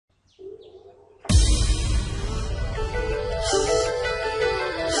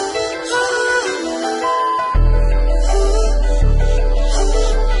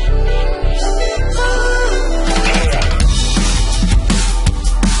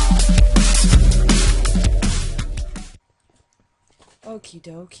Okie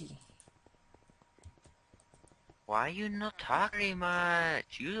dokie. Why you not talking much?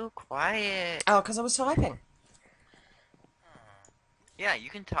 You quiet. Oh, because I was typing. Yeah, you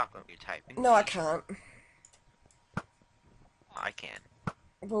can talk when you're typing. No, I Jeez. can't. I can.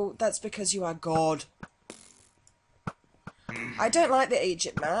 Well, that's because you are God. I don't like the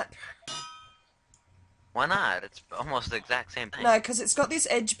Egypt map. Why not? It's almost the exact same thing. No, because it's got this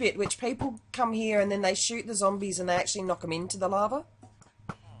edge bit which people come here and then they shoot the zombies and they actually knock them into the lava.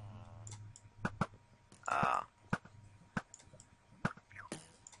 Uh,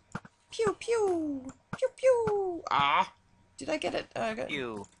 Pew pew! Pew pew! Ah! Did I get it? Okay.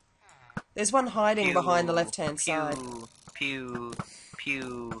 pew, There's one hiding behind the pew, left-hand side. pew,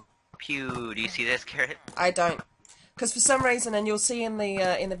 pew, pew. Do you see this, Carrot? I don't. Because for some reason, and you'll see in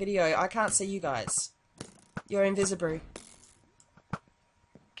the video, I can't see you guys. You're invisible.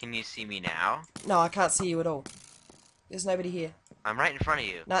 Can you see me now? No, I can't see you at all. There's nobody here. I'm right in front of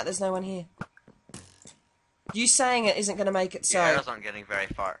you. No, there's no one here. You saying it isn't going to make it so. Your arrows aren't getting very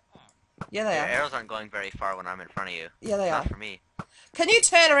far. Yeah, they Your are. arrows aren't going very far when I'm in front of you. Yeah, they Not are. for me. Can you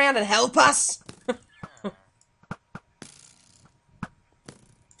turn around and help us?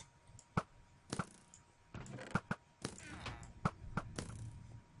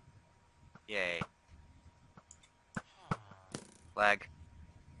 Yay. Lag.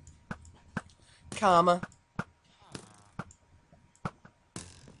 Karma.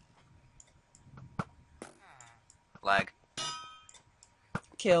 Lag.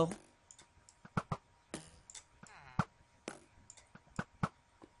 Kill.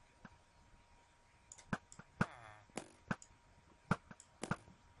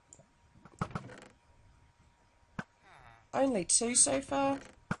 Only 2 so far.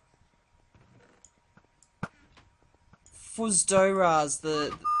 Fuzdoraz,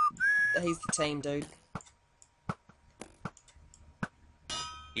 he's the team dude.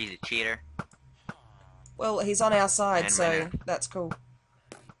 He's a cheater. Well, he's on our side, And so winner. that's cool.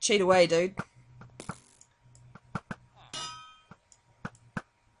 Cheat away, dude.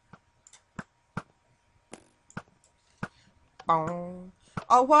 Oh,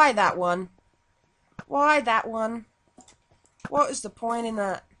 why that one? Why that one? What is the point in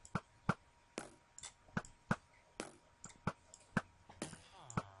that?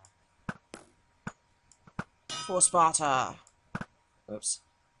 For Sparta. Oops.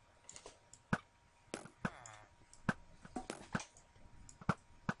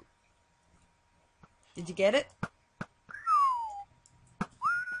 Did you get it?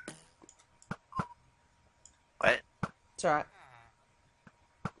 What? It's alright.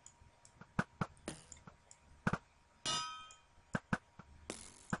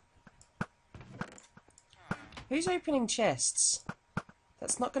 Who's opening chests?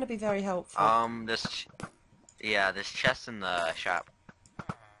 That's not going to be very helpful. This chest in the shop.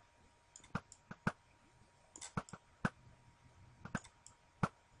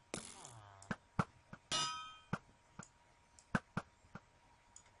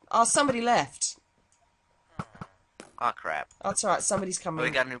 Oh, somebody left. Oh crap. Oh, it's alright, somebody's coming. Oh, we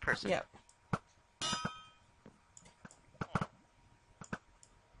got a new person. Yep.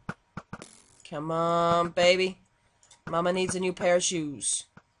 Come on, baby. Mama needs a new pair of shoes.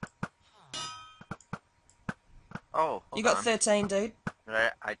 Oh, hold You got on. 13, dude.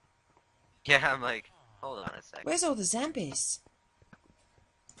 Yeah, I'm like, hold on a sec. Where's all the zombies?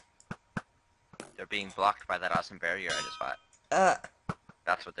 They're being blocked by that awesome barrier I just fought.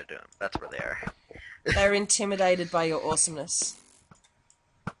 That's what they're doing. That's where they are. They're intimidated by your awesomeness.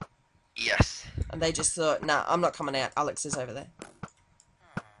 Yes. And they just thought, nah, I'm not coming out. Alex is over there.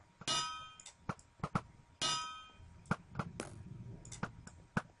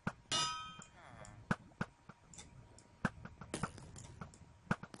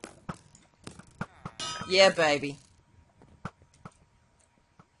 Yeah, baby.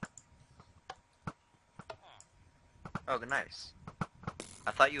 Oh, nice.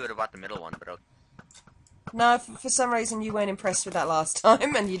 I thought you would have bought the middle one, but okay. No, for some reason you weren't impressed with that last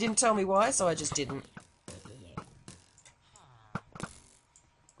time, and you didn't tell me why, so I just didn't.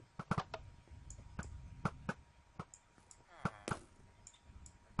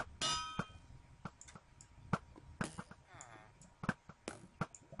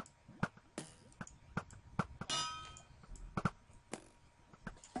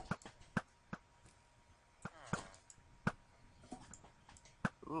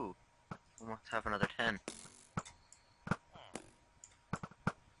 Ooh, almost have another 10.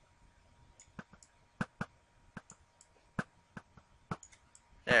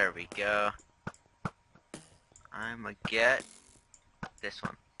 There we go. I'ma get this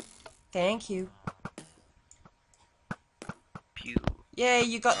one. Thank you. Pew. Yeah,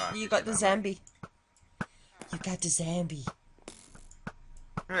 you got Oh, the zombie. You got the zombie.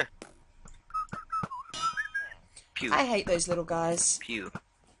 Pew. I hate those little guys. Pew.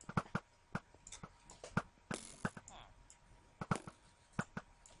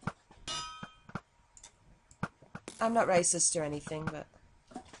 I'm not racist or anything, but...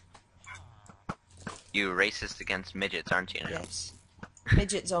 You racist against midgets, aren't you now? Yes.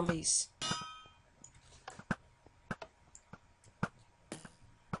 Midget zombies.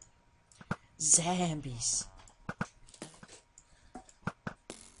 Zombies.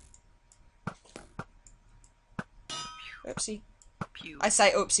 Oopsie. Pew. I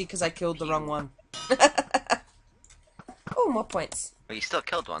say oopsie because I killed the wrong one. Oh, more points. Well, you still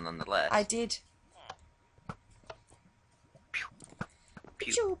killed one nonetheless. I did. Pew.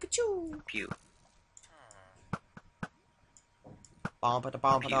 Pew, pew. Pew.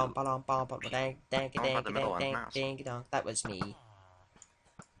 That was me.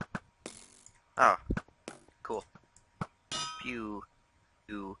 Oh, cool. Pew.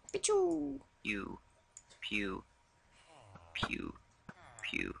 Pew. Pichu. Pew. Pew. Pew.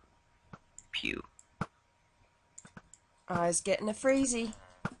 Pew. Pew. I was getting a freezy.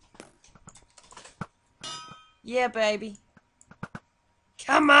 Yeah, baby.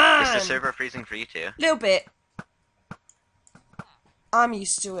 Come on! Is the server freezing for you too? Little bit. I'm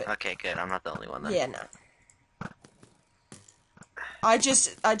used to it. Okay, good. I'm not the only one then. Yeah, no. I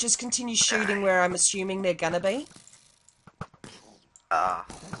just continue shooting where I'm assuming they're gonna be. Oh,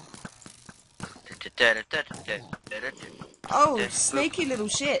 sneaky little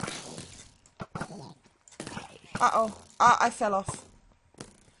shit. Uh-oh. I fell off.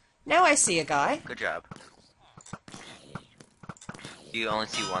 Now I see a guy. Good job. Do you only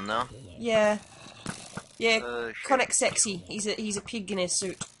see one though? Yeah. Yeah, Shit. Conic Sexy. He's a pig in his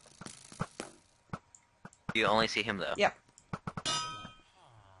suit. Do you only see him though? Yep.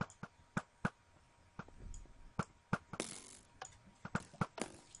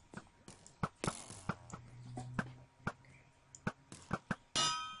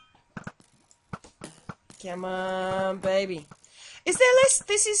 Come on, baby. Is there less?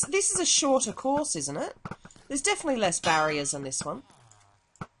 This is a shorter course, isn't it? There's definitely less barriers on this one.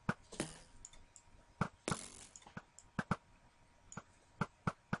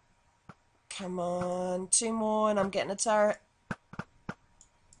 Come on, 2 more and I'm getting a turret.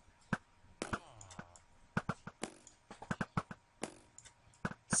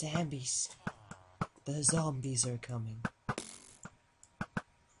 Zombies. The zombies are coming.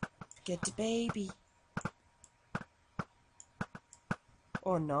 Get the baby.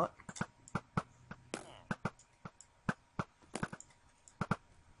 Or not.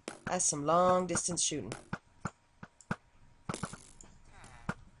 That's some long distance shooting.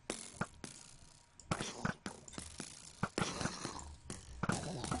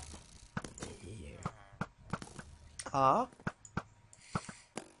 Ah.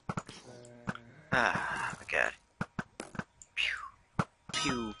 Ah, my god. Pew.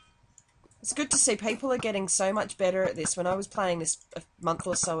 Pew. It's good to see people are getting so much better at this. When I was playing this a month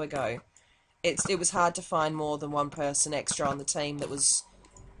or so ago, it was hard to find more than one person extra on the team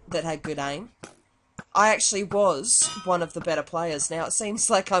that had good aim. I actually was one of the better players. Now it seems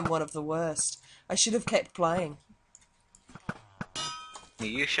like I'm one of the worst. I should have kept playing.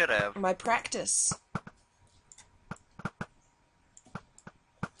 You should have. My practice.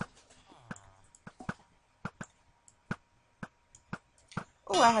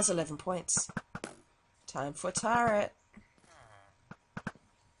 Oh, that has 11 points. Time for a turret.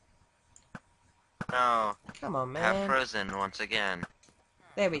 No. Come on, man. Have frozen once again.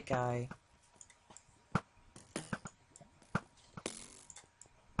 There we go.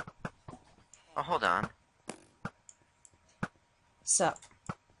 Oh, hold on. Sup?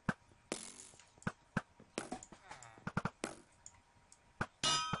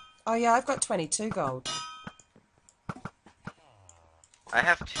 Oh yeah, I've got 22 gold. I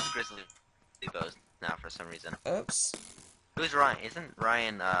have 2 grizzly bows now for some reason. Oops. Who's Ryan? Isn't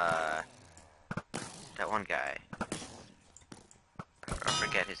Ryan, that one guy? I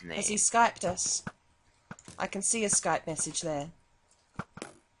forget his name. Has he Skyped us? I can see a Skype message there.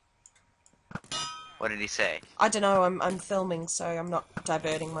 What did he say? I don't know, I'm filming, so I'm not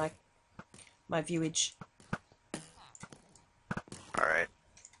diverting my viewage. Alright.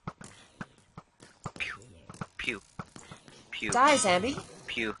 Pew. Pew. Pew. Die, Zambi.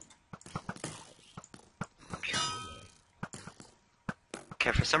 Pew. Pew.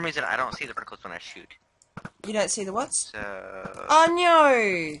 Okay, for some reason I don't see the verticals when I shoot. You don't see the what? So... Oh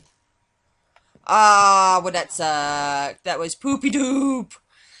no! Ah, well that was poopy doop.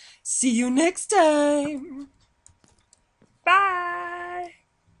 See you next time.